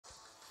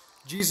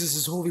Jesus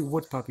is holy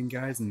wood popping,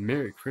 guys, and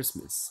Merry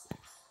Christmas.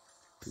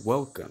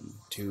 Welcome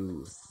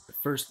to the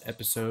first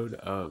episode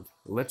of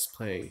Let's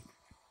Play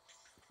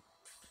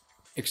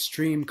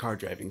Extreme Car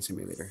Driving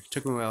Simulator.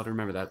 Took me a while to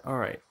remember that.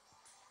 Alright,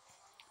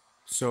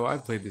 so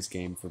I've played this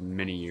game for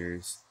many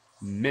years.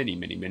 Many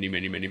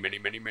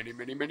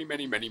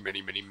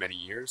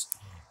years.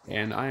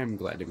 And I am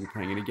glad to be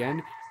playing it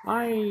again.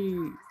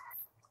 I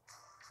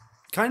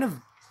kind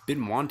of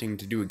been wanting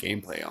to do a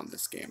gameplay on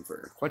this game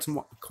for quite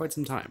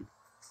some time.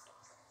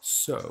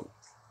 So,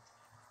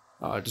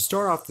 to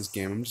start off this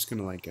game, I'm just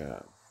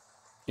gonna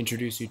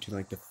introduce you to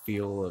like the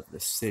feel of the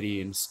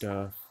city and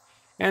stuff,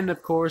 and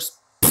of course,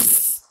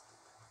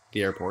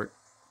 the airport.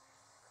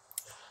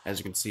 As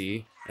you can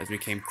see, as we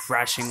came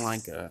crashing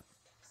like a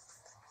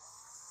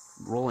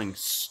rolling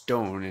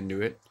stone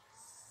into it.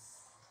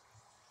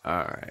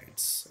 All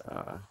right.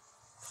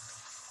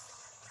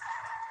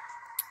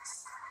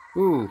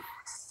 Ooh.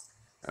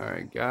 All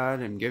right,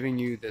 God, I'm giving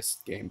you this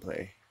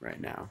gameplay right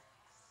now.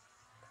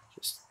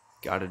 Just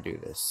gotta do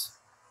this.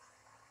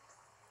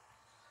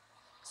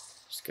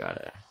 Just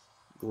gotta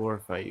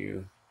glorify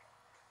you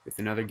with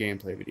another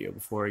gameplay video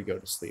before I go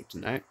to sleep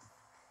tonight.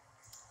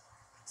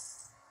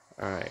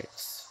 Alright.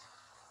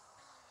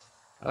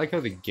 I like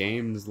how the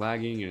game's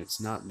lagging and it's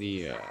not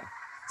the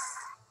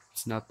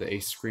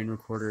Ace screen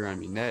recorder. I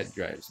mean, that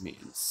drives me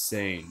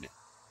insane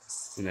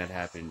when that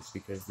happens,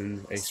 because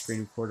then a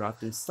screen recorder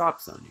often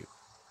stops on you.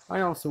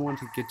 I also want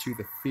to get you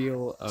the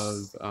feel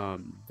of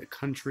the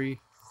country.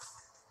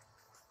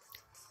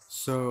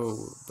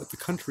 But the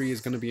country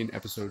is going to be in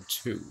episode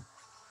 2.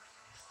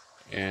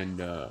 And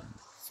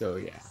so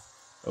yeah.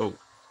 Oh,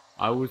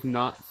 I was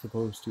not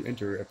supposed to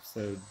enter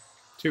episode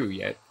 2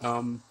 yet.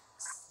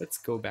 Let's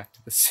go back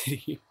to the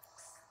city.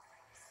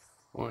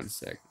 One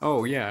sec.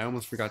 Oh yeah, I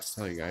almost forgot to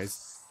tell you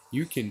guys.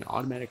 You can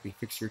automatically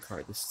fix your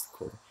car. This is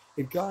cool.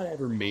 If God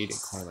ever made a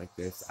car like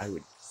this, I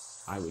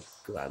would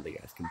gladly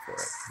ask him for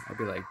it. I'd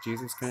be like,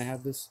 Jesus, can I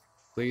have this,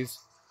 please?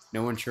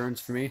 No insurance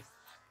for me.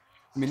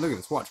 I mean, look at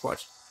this.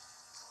 Watch.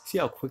 See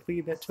how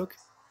quickly that took?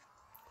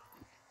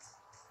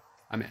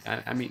 I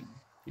mean,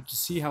 you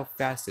just see how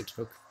fast it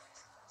took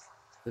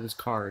for this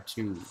car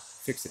to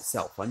fix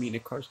itself. I mean,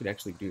 if cars could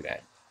actually do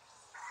that,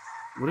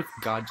 what if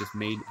God just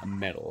made a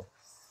metal?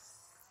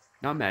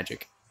 Not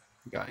magic.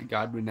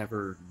 God would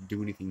never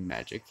do anything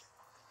magic.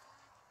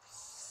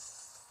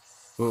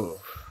 Ugh.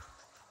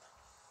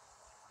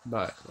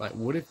 But like,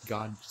 what if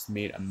God just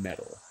made a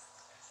metal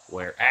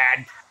where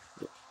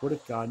what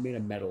if God made a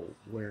metal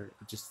where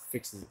it just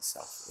fixes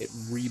itself? It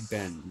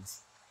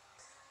rebends.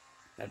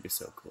 That'd be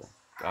so cool.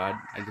 God,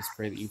 I just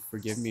pray that you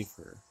forgive me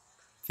for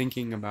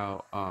thinking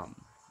about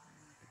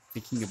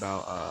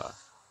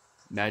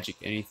magic,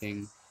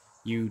 anything.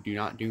 You do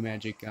not do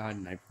magic, God,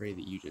 and I pray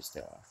that you just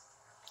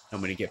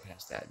help me to get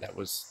past that. That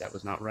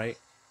was not right,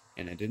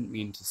 and I didn't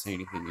mean to say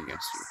anything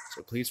against you.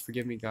 So please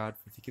forgive me, God,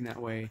 for thinking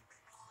that way.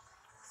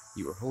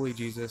 You are holy,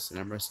 Jesus, and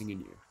I'm resting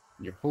in you.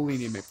 In your holy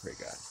name I pray,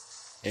 God.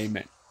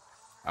 Amen.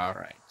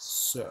 Alright,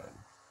 so,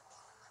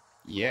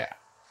 yeah.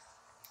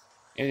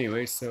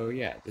 Anyway, so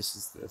yeah, this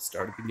is the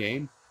start of the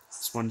game.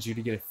 Just wanted you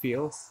to get a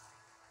feel.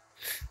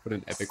 What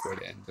an epic way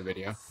to end the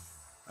video.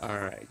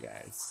 Alright,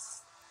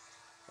 guys.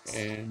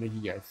 And thank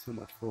you guys so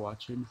much for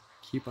watching.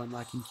 Keep on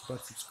liking, keep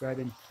on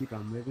subscribing, keep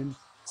on living.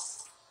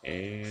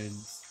 And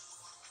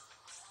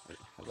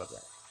I love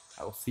that.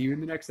 I will see you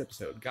in the next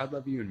episode. God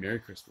love you and Merry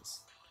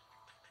Christmas.